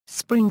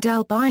offspring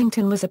Dell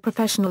Byington was a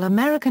professional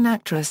American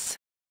actress.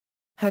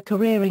 Her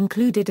career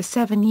included a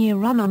 7-year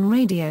run on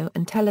radio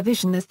and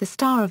television as the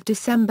star of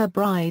December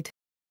Bride.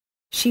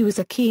 She was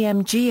a key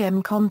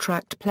MGM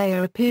contract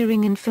player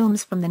appearing in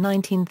films from the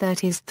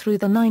 1930s through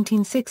the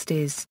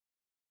 1960s.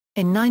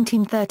 In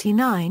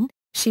 1939,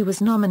 she was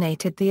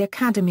nominated the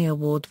Academy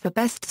Award for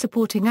Best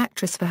Supporting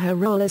Actress for her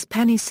role as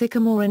Penny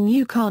Sycamore in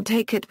You Can't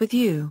Take It With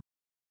You.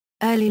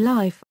 Early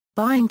life: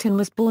 Byington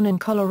was born in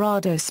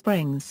Colorado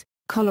Springs,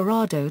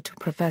 Colorado to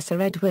Professor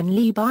Edwin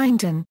Lee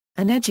Byington,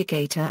 an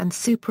educator and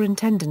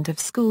superintendent of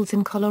schools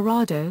in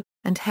Colorado,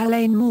 and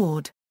Helene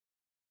Maud.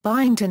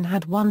 Byington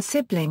had one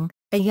sibling,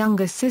 a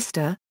younger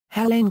sister,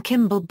 Helene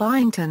Kimball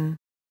Byington.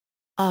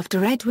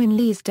 After Edwin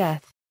Lee's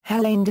death,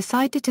 Helene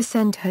decided to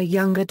send her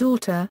younger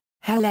daughter,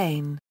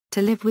 Helene,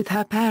 to live with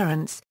her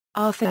parents,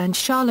 Arthur and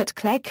Charlotte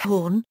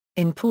Cleghorn,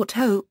 in Port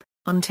Hope,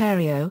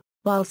 Ontario,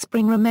 while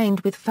Spring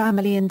remained with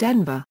family in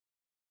Denver.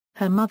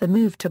 Her mother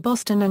moved to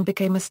Boston and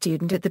became a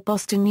student at the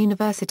Boston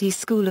University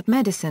School of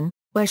Medicine,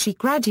 where she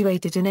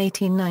graduated in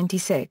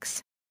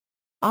 1896.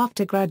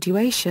 After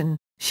graduation,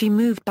 she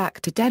moved back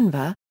to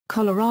Denver,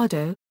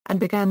 Colorado, and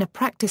began a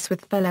practice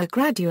with fellow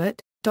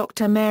graduate,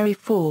 Dr. Mary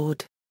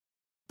Ford.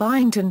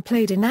 Byington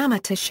played in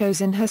amateur shows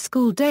in her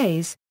school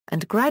days,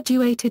 and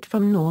graduated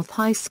from North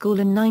High School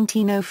in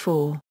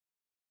 1904.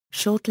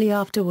 Shortly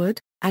afterward,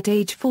 at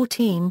age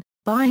 14,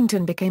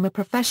 Byington became a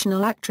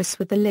professional actress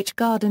with the Litch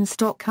Garden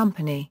Stock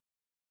Company.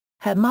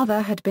 Her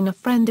mother had been a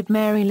friend of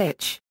Mary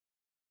Litch.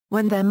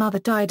 When their mother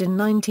died in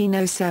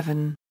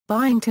 1907,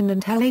 Byington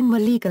and Helene were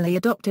legally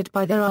adopted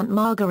by their Aunt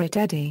Margaret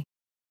Eddy.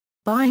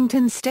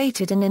 Byington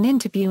stated in an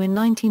interview in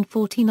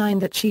 1949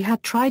 that she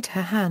had tried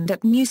her hand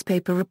at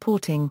newspaper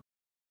reporting.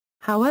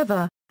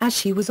 However, as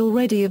she was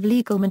already of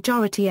legal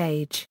majority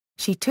age,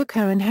 she took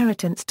her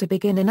inheritance to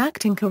begin an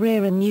acting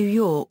career in New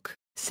York,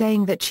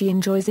 saying that she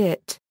enjoys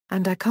it,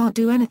 and I can't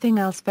do anything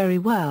else very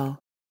well.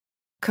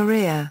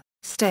 Career: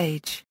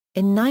 stage.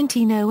 In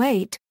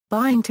 1908,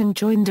 Byington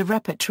joined a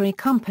repertory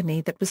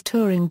company that was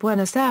touring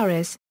Buenos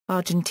Aires,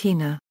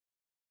 Argentina.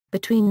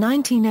 Between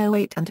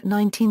 1908 and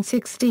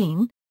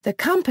 1916, the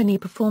company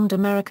performed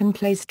American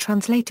plays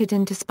translated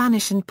into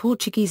Spanish and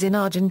Portuguese in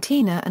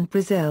Argentina and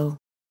Brazil.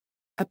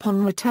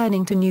 Upon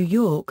returning to New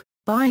York,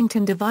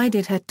 Byington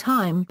divided her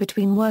time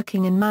between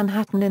working in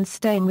Manhattan and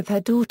staying with her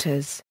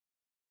daughters.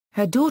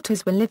 Her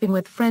daughters were living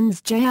with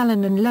friends J.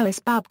 Allen and Lois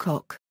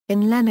Babcock,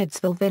 in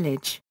Leonardsville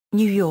Village,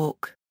 New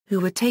York, who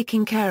were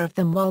taking care of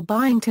them while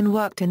Byington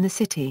worked in the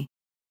city.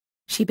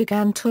 She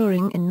began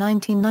touring in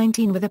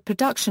 1919 with a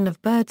production of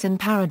Birds in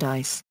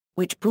Paradise,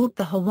 which brought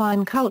the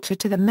Hawaiian culture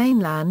to the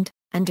mainland,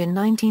 and in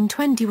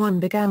 1921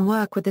 began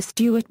work with the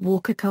Stuart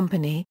Walker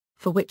Company,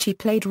 for which he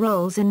played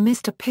roles in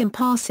Mr. Pym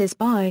Passes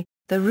By,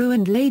 The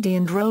Ruined Lady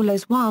and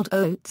Rollo's Wild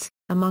Oats,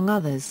 among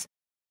others.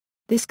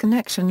 This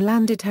connection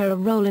landed her a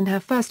role in her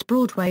first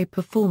Broadway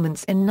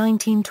performance in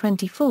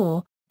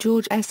 1924,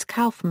 George S.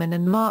 Kaufman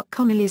and Mark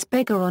Connelly's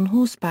Beggar on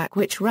Horseback,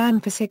 which ran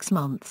for 6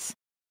 months.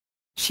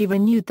 She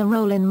renewed the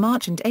role in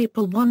March and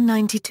April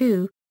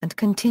 1992, and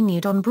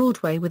continued on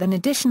Broadway with an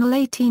additional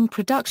 18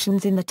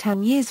 productions in the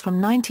 10 years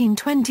from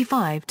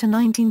 1925 to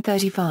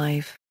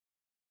 1935.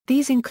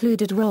 These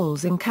included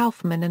roles in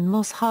Kaufman and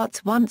Moss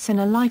Hart's Once in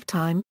a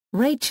Lifetime,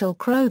 Rachel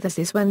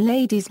Crothers' When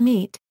Ladies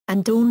Meet,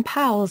 and Dawn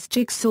Powell's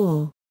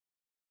Jigsaw.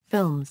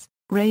 Films,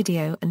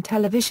 radio and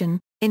television.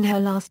 In her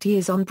last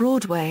years on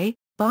Broadway,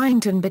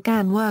 Byington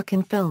began work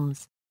in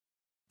films.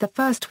 The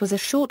first was a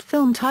short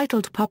film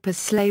titled Papa's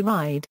Sleigh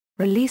Ride,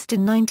 released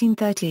in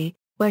 1930,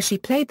 where she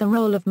played the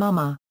role of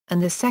Mama,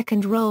 and the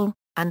second role,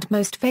 and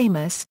most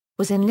famous,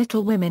 was in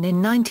Little Women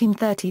in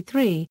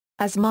 1933,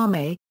 as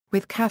Mamie,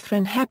 with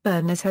Katharine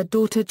Hepburn as her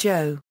daughter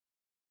Jo.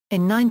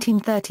 In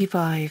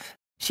 1935,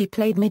 she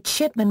played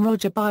Midshipman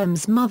Roger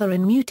Byam's mother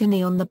in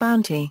Mutiny on the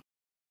Bounty.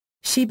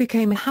 She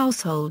became a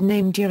household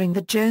name during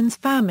the Jones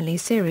Family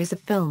series of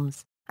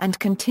films, and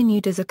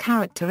continued as a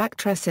character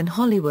actress in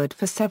Hollywood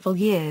for several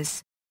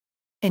years.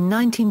 In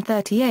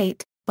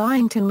 1938,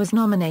 Byington was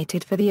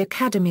nominated for the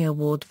Academy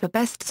Award for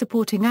Best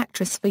Supporting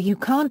Actress for You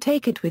Can't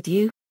Take It With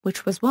You,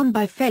 which was won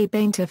by Faye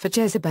Bainter for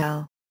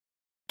Jezebel.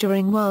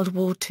 During World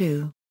War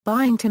II,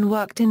 Byington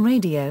worked in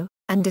radio,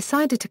 and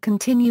decided to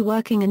continue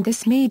working in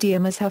this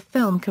medium as her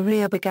film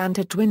career began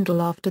to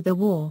dwindle after the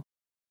war.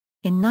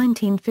 In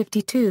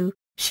 1952,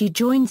 she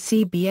joined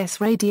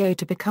CBS Radio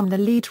to become the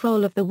lead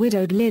role of the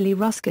widowed Lily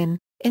Ruskin,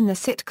 in the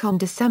sitcom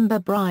December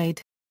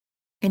Bride.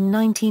 In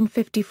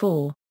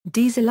 1954,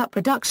 Diesel Up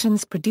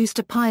Productions produced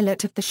a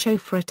pilot of the show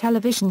for a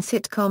television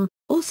sitcom,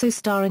 also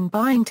starring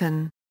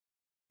Byington.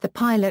 The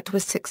pilot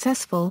was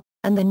successful,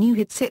 and the new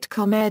hit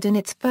sitcom aired in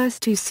its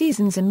first 2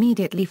 seasons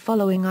immediately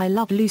following I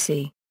Love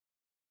Lucy.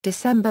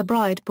 December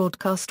Bride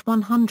broadcast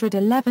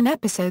 111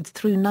 episodes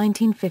through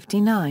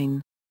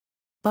 1959.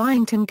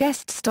 Byington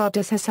guest-starred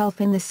as herself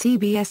in the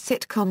CBS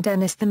sitcom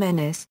Dennis the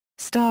Menace,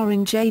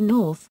 starring Jay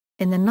North,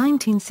 in the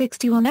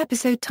 1961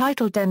 episode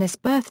titled Dennis'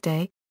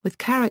 Birthday, with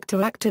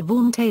character actor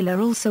Vaughn Taylor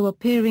also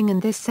appearing in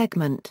this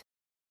segment.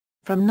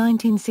 From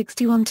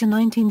 1961 to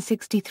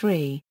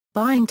 1963,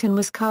 Byington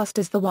was cast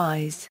as the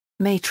wise,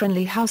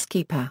 matronly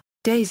housekeeper,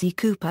 Daisy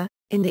Cooper,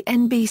 in the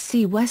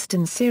NBC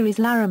Western series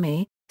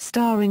Laramie,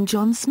 starring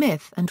John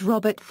Smith and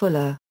Robert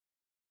Fuller.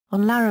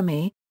 On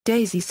Laramie,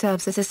 Daisy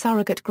serves as a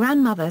surrogate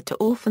grandmother to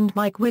orphaned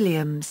Mike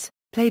Williams,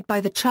 played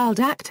by the child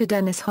actor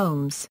Dennis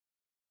Holmes.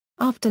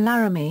 After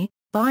Laramie,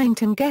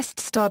 Byington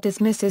guest-starred as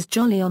Mrs.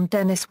 Jolly on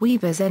Dennis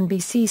Weaver's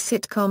NBC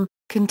sitcom,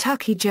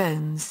 Kentucky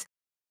Jones.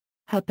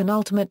 Her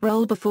penultimate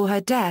role before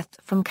her death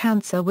from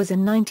cancer was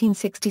in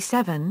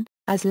 1967,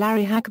 as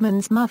Larry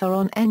Hagman's mother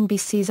on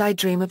NBC's I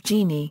Dream of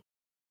Jeannie.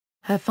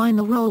 Her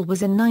final role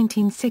was in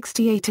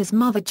 1968 as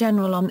Mother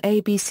General on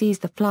ABC's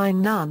The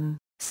Flying Nun,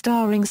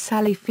 starring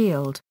Sally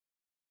Field.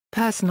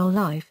 Personal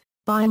life: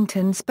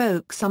 Byington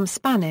spoke some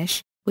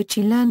Spanish, which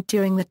she learned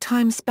during the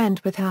time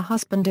spent with her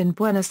husband in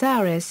Buenos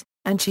Aires,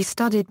 and she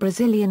studied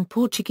Brazilian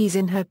Portuguese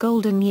in her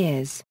golden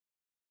years.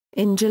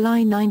 In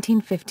July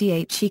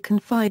 1958 she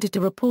confided to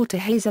reporter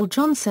Hazel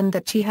Johnson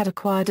that she had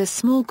acquired a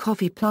small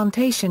coffee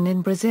plantation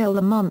in Brazil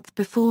a month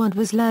before and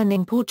was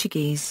learning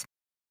Portuguese.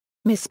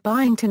 Miss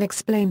Byington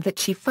explained that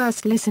she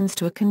first listens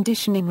to a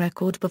conditioning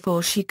record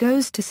before she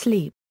goes to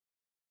sleep.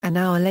 An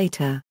hour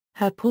later,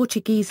 her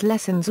Portuguese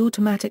lessons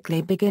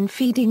automatically begin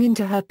feeding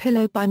into her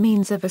pillow by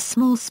means of a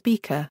small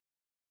speaker.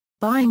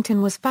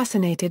 Byington was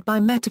fascinated by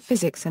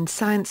metaphysics and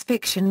science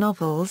fiction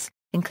novels,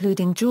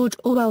 including George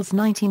Orwell's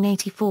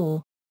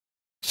 1984.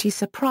 She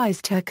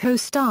surprised her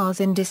co-stars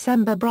in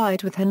December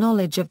Bride with her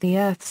knowledge of the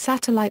Earth's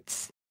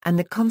satellites, and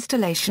the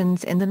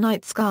constellations in the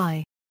night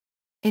sky.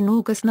 In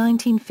August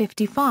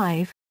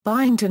 1955,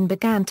 Byington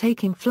began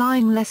taking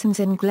flying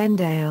lessons in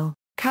Glendale,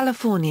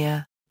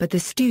 California, but the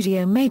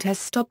studio made her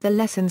stop the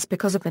lessons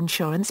because of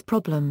insurance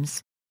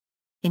problems.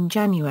 In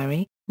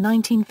January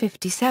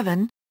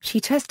 1957, she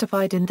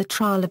testified in the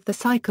trial of the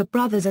Sycamore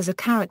brothers as a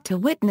character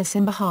witness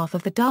in behalf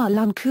of the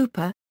Darlun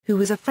Cooper, who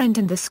was a friend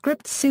and the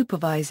script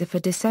supervisor for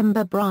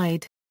December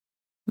Bride.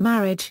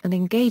 Marriage and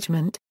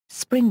engagement: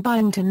 Spring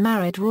Byington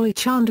married Roy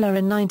Chandler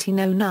in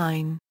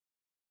 1909.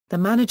 The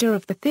manager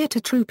of the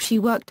theater troupe she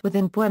worked with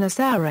in Buenos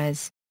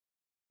Aires.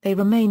 They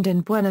remained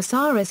in Buenos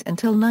Aires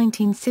until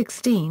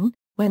 1916,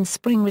 when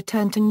Spring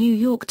returned to New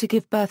York to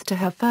give birth to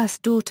her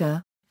first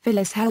daughter,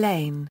 Phyllis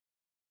Helene.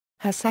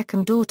 Her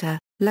second daughter,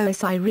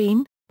 Lois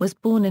Irene, was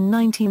born in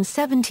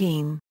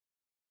 1917.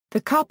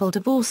 The couple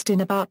divorced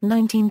in about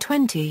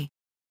 1920.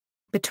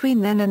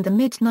 Between then and the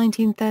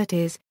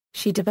mid-1930s,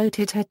 she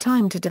devoted her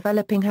time to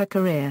developing her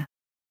career.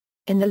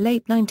 In the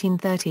late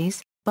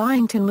 1930s,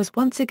 Byington was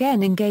once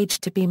again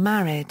engaged to be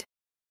married.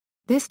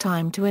 This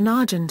time to an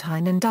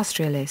Argentine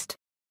industrialist.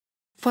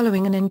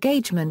 Following an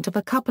engagement of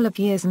a couple of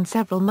years and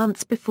several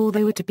months before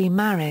they were to be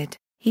married,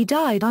 he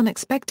died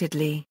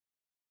unexpectedly.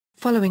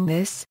 Following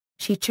this,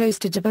 she chose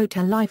to devote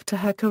her life to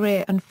her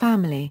career and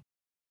family.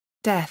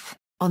 Death: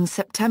 on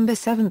September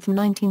 7,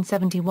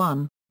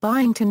 1971,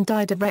 Byington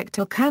died of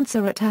rectal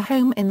cancer at her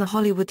home in the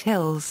Hollywood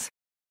Hills.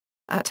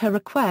 At her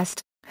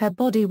request, her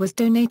body was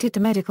donated to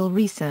medical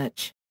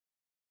research.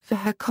 For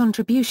her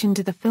contribution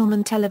to the film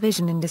and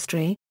television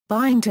industry,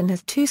 Byington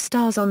has 2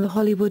 stars on the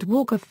Hollywood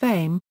Walk of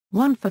Fame,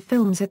 one for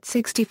films at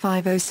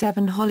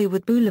 6507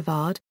 Hollywood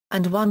Boulevard,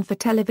 and one for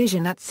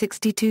television at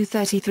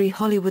 6233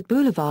 Hollywood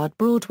Boulevard.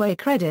 Broadway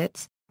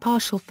credits: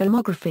 partial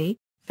filmography,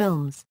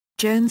 films,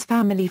 Jones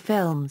Family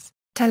Films,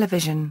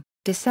 television,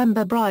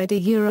 December Bride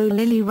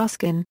Lily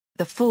Ruskin,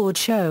 The Ford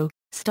Show,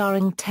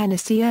 starring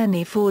Tennessee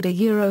Ernie Ford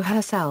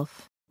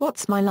herself,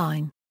 What's My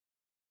Line?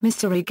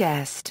 Mystery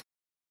guest.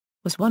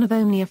 Was one of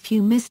only a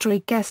few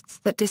mystery guests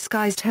that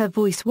disguised her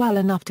voice well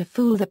enough to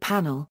fool the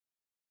panel.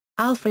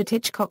 Alfred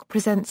Hitchcock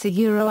presents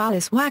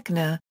Alice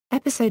Wagner,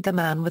 episode The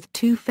Man with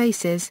Two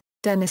Faces.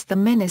 Dennis the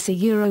Menace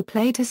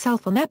played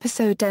herself on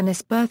episode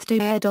Dennis' Birthday,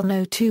 aired on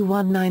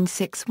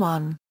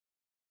 021961.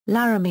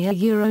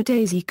 Laramie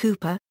Daisy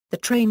Cooper, The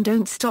Train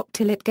Don't Stop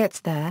Till It Gets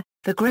There,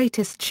 The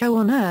Greatest Show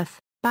on Earth.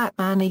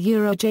 Batman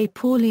J.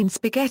 Pauline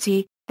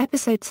Spaghetti,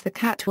 episodes The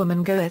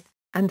Catwoman Goeth,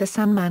 and The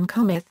Sandman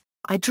Cometh.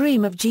 I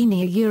Dream of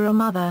Jeannie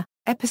Mother,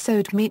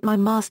 episode Meet My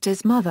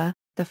Master's Mother.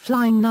 The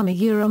Flying Nun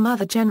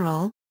Mother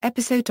General,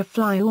 episode To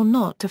Fly or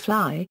Not to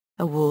Fly.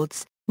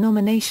 Awards,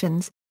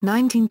 nominations: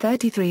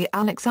 1933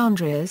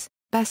 Alexandria's,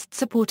 Best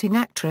Supporting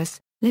Actress,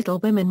 Little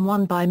Women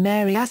won by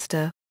Mary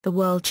Astor, The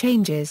World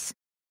Changes.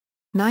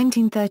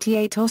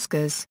 1938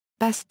 Oscars,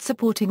 Best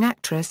Supporting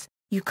Actress,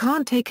 You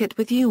Can't Take It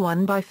With You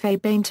won by Faye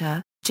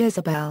Bainter,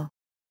 Jezebel.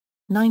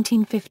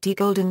 1950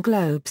 Golden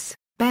Globes,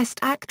 Best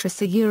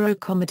Actress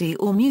Comedy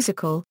or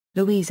Musical,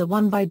 Louisa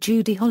won by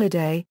Judy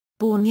Holliday,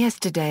 Born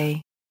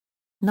Yesterday.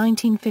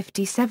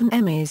 1957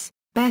 Emmys,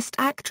 Best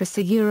Actress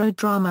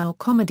Drama or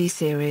Comedy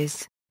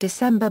Series,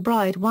 December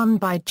Bride won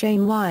by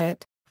Jane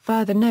Wyatt,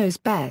 Further Knows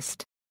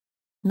Best.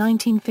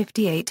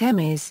 1958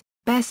 Emmys,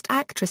 Best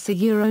Actress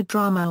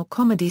Drama or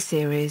Comedy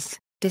Series,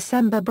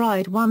 December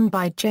Bride won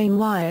by Jane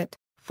Wyatt,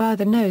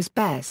 Further Knows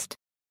Best.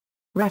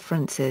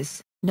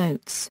 References,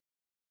 Notes.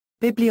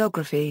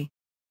 Bibliography.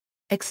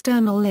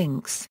 External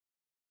links.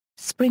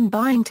 Spring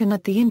Byington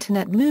at the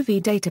Internet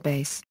Movie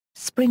Database,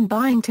 Spring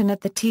Byington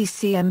at the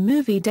TCM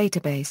Movie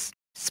Database.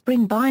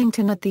 Spring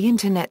Byington at the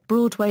Internet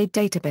Broadway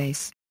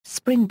Database,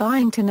 Spring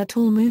Byington at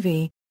All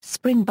Movie,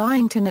 Spring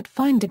Byington at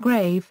Find a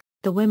Grave,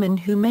 The Women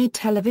Who Made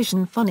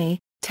Television Funny,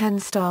 10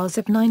 Stars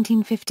of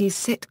 1950s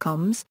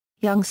Sitcoms,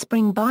 Young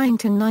Spring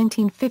Byington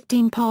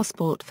 1915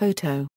 Passport Photo.